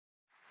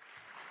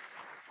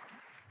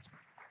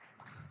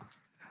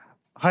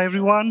Hi,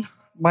 everyone.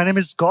 My name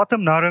is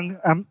Gautam Narang.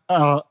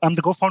 I'm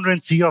the co-founder and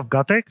CEO of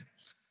Gatik.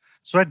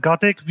 So at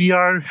Gatik, we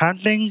are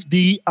handling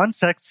the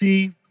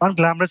unsexy,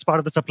 unglamorous part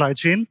of the supply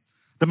chain,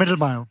 the middle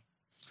mile.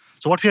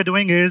 So what we are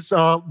doing is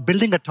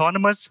building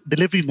autonomous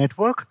delivery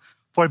network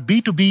for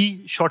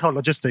B2B short-haul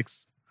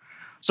logistics.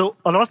 So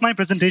a lot of my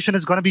presentation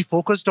is going to be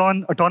focused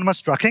on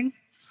autonomous trucking.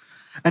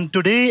 And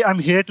today I'm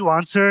here to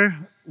answer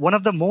one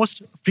of the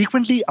most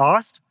frequently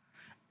asked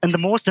and the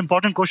most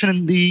important question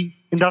in the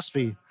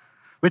industry,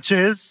 which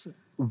is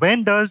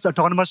when does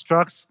autonomous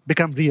trucks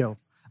become real?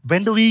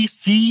 When do we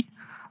see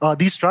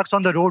these trucks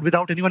on the road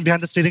without anyone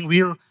behind the steering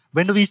wheel?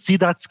 When do we see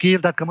that scale,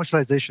 that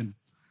commercialization?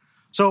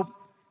 So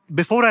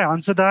before I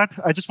answer that,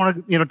 I just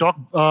want to talk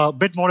a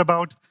bit more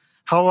about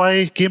how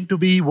I came to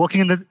be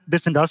working in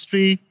this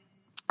industry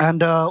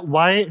and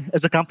why,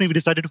 as a company, we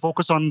decided to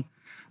focus on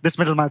this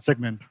middle mile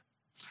segment.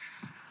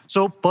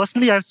 So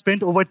personally, I've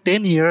spent over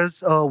 10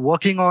 years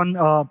working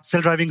on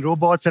self-driving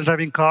robots,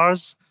 self-driving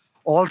cars,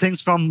 all things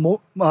from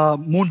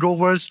moon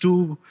rovers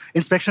to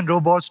inspection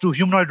robots to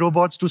humanoid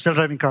robots to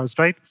self-driving cars,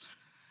 right?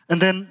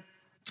 And then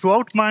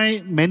throughout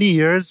my many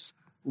years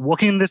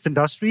working in this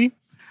industry,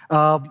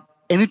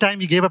 anytime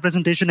we gave a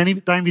presentation,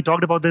 anytime we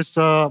talked about this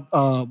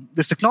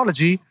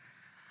technology,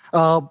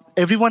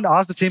 everyone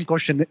asked the same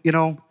question,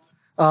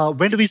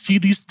 when do we see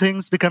these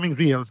things becoming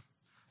real?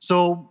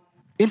 So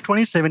in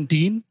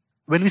 2017,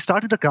 when we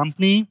started the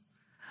company,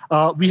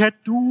 we had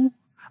two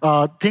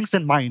things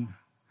in mind.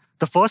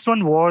 The first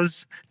one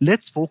was,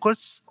 let's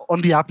focus on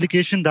the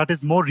application that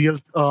is more real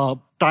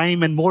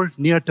time and more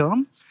near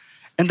term.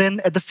 And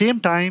then at the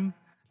same time,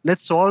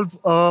 let's solve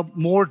a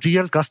more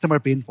real customer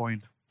pain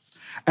point.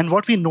 And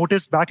what we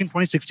noticed back in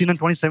 2016 and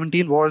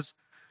 2017 was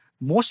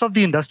most of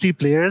the industry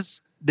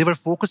players, they were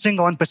focusing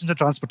on passenger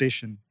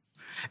transportation.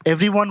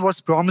 Everyone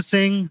was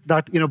promising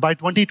that by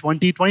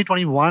 2020,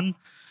 2021,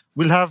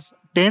 we'll have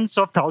tens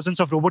of thousands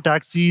of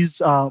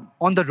robotaxis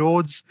on the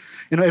roads.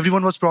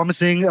 Everyone was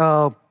promising,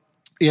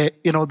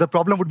 the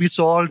problem would be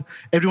solved.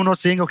 Everyone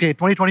was saying, okay,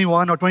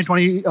 2021 or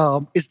 2020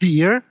 is the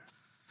year.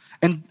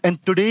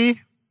 And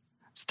today,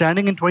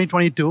 standing in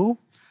 2022,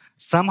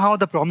 somehow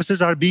the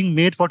promises are being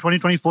made for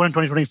 2024 and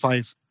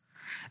 2025.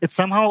 It's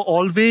somehow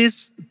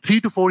always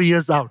 3 to 4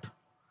 years out.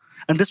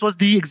 And this was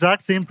the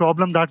exact same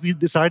problem that we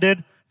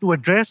decided to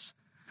address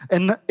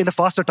in a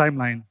faster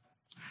timeline.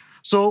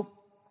 So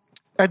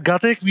at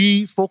Gatik,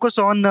 we focus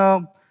on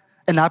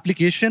an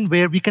application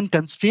where we can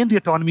constrain the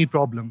autonomy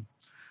problem.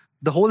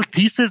 The whole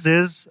thesis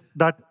is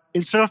that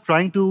instead of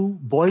trying to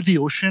boil the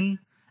ocean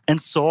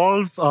and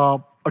solve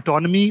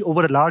autonomy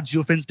over a large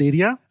geofenced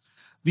area,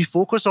 we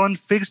focus on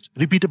fixed,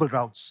 repeatable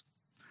routes.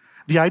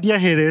 The idea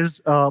here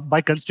is by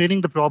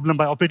constraining the problem,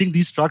 by operating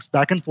these trucks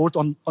back and forth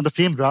on the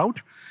same route,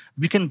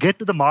 we can get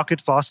to the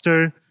market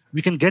faster.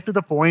 We can get to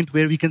the point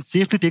where we can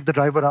safely take the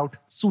driver out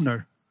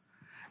sooner.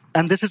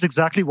 And this is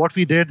exactly what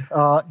we did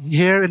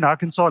here in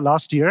Arkansas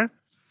last year.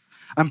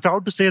 I'm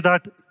proud to say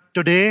that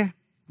today,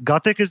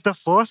 Gatik is the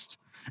first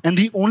and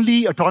the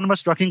only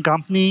autonomous trucking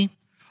company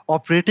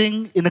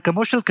operating in a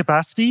commercial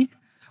capacity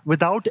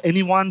without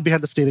anyone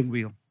behind the steering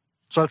wheel.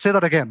 So I'll say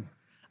that again.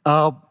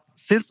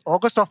 Since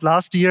August of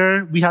last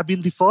year, we have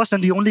been the first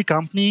and the only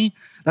company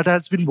that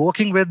has been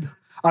working with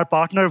our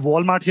partner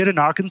Walmart here in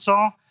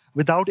Arkansas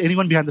without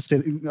anyone behind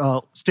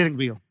the steering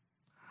wheel.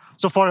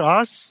 So for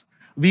us,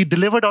 we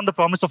delivered on the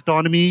promise of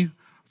autonomy.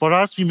 For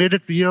us, we made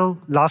it real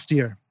last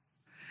year.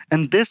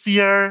 And this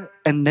year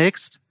and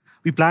next,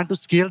 we plan to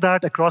scale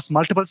that across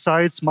multiple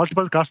sites,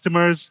 multiple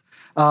customers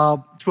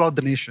throughout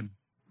the nation.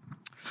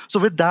 So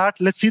with that,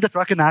 let's see the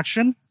truck in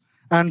action.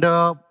 And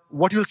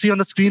what you'll see on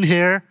the screen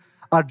here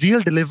are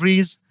real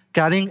deliveries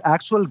carrying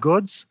actual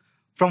goods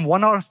from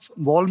one of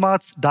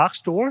Walmart's dark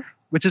store,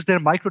 which is their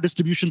micro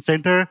distribution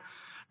center,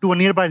 to a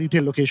nearby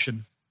retail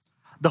location.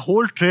 The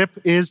whole trip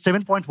is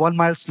 7.1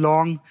 miles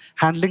long,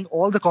 handling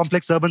all the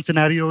complex urban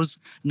scenarios,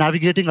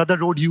 navigating other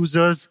road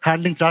users,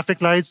 handling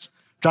traffic lights,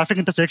 traffic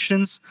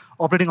intersections,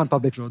 operating on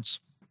public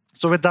roads.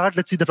 So with that,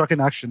 let's see the truck in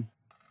action.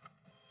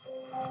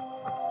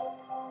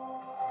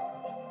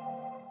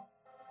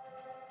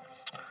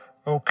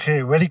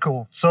 Okay, very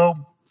cool. So,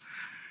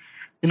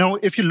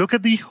 if you look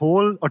at the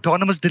whole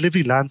autonomous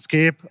delivery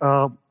landscape,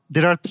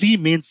 there are three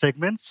main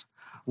segments.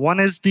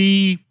 One is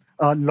the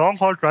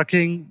long-haul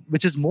trucking,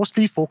 which is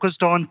mostly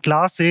focused on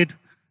Class 8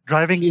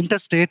 driving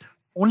interstate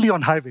only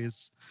on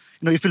highways.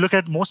 If you look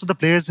at most of the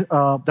players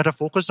that are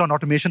focused on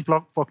automation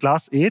for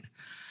Class 8,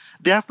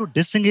 they have to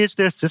disengage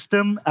their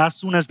system as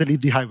soon as they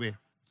leave the highway.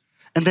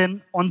 And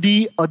then on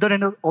the other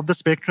end of the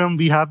spectrum,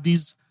 we have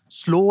these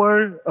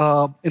slower,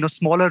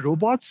 smaller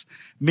robots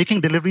making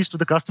deliveries to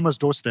the customer's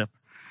doorstep.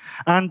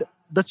 And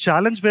the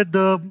challenge with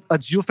a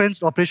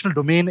geofenced operational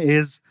domain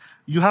is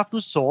you have to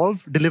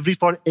solve delivery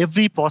for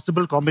every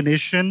possible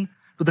combination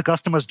to the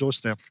customer's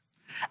doorstep.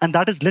 And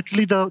that is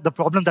literally the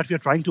problem that we are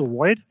trying to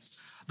avoid.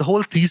 The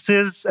whole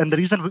thesis and the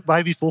reason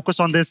why we focus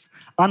on this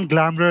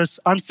unglamorous,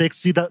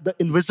 unsexy, the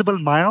invisible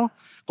mile,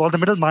 called the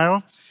middle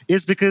mile,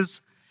 is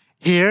because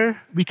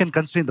here we can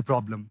constrain the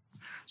problem.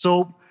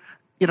 So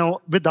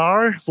with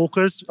our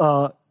focus,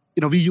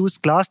 we use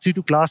class 3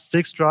 to class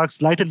 6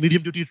 trucks, light and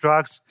medium duty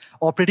trucks,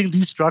 operating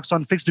these trucks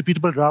on fixed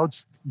repeatable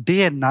routes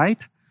day and night.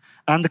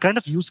 And the kind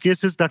of use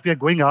cases that we are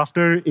going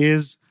after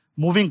is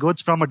moving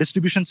goods from a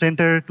distribution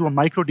center to a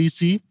micro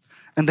DC,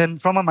 and then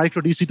from a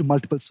micro DC to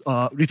multiple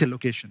retail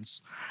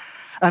locations.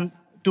 And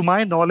to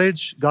my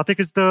knowledge, Gatik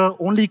is the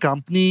only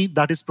company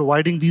that is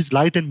providing these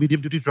light and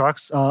medium duty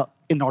trucks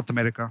in North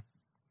America.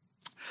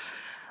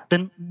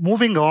 Then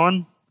moving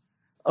on,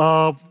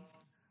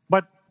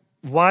 but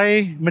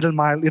why middle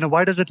mile?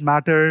 Why does it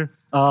matter?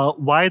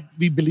 Why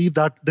we believe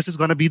that this is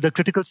going to be the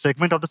critical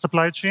segment of the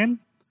supply chain?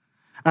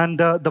 And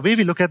the way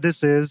we look at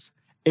this is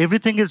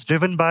everything is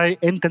driven by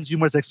end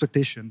consumers'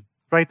 expectation,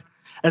 right?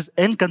 As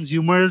end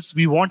consumers,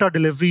 we want our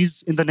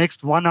deliveries in the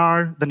next 1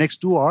 hour, the next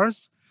 2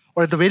 hours,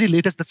 or at the very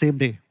latest the same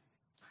day.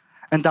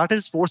 And that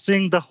is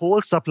forcing the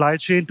whole supply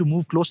chain to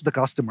move close to the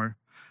customer.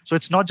 So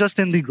it's not just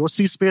in the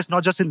grocery space,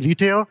 not just in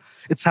retail,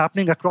 it's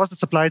happening across the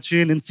supply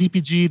chain in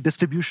CPG,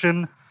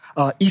 distribution,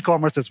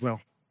 e-commerce as well.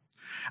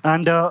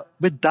 And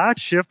with that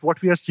shift,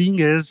 what we are seeing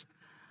is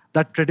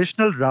that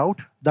traditional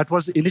route that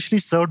was initially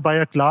served by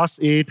a class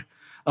 8,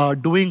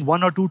 doing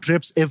 1 or 2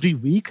 trips every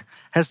week,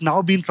 has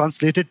now been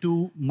translated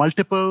to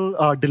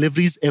multiple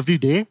deliveries every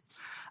day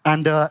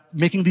and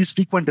making these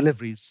frequent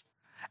deliveries.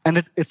 And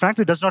it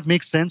frankly does not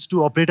make sense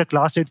to operate a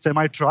class 8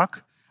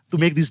 semi-truck to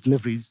make these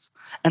deliveries.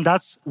 And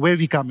that's where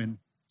we come in.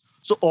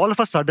 So all of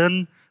a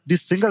sudden,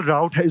 this single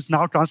route is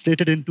now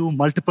translated into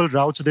multiple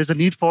routes. So there's a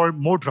need for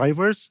more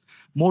drivers,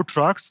 more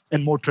trucks,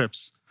 and more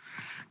trips.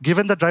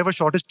 Given the driver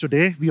shortage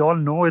today, we all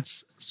know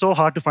it's so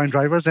hard to find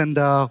drivers, and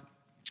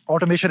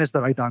automation is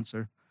the right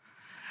answer.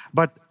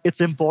 But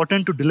it's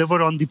important to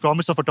deliver on the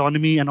promise of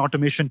autonomy and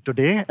automation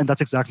today, and that's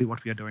exactly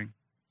what we are doing.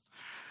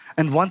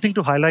 And one thing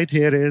to highlight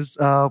here is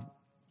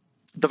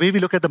the way we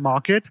look at the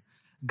market.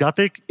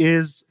 Gatik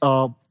is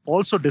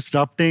also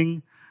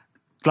disrupting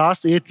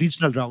class 8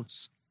 regional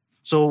routes.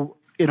 So,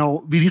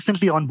 we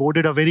recently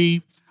onboarded a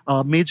very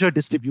major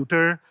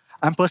distributor.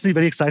 I'm personally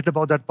very excited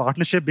about that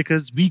partnership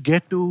because we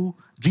get to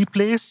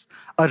replace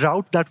a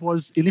route that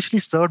was initially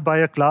served by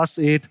a class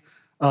 8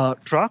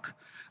 truck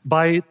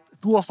by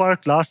 2 of our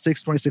class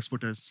 6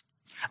 26-footers.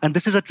 And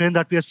this is a trend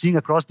that we are seeing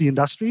across the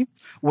industry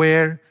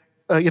where,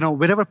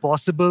 wherever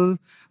possible,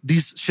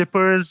 these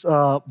shippers,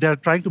 they're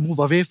trying to move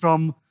away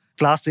from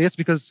class 8s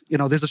because,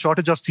 there's a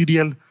shortage of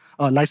CDL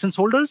license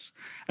holders.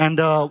 And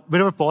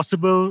wherever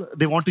possible,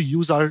 they want to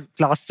use our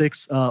class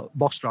 6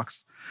 box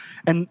trucks.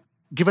 And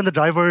given the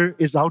driver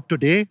is out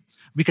today,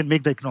 we can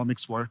make the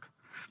economics work.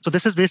 So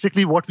this is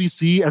basically what we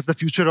see as the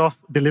future of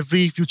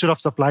delivery, future of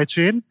supply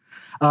chain.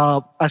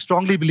 I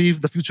strongly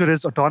believe the future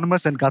is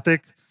autonomous, and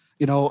Gatik,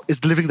 is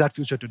delivering that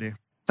future today.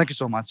 Thank you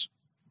so much.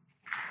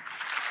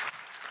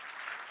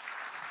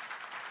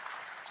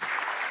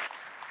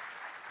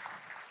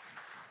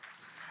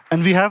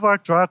 And we have our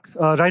truck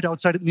right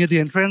outside near the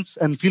entrance,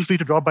 and feel free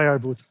to drop by our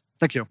booth.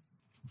 Thank you.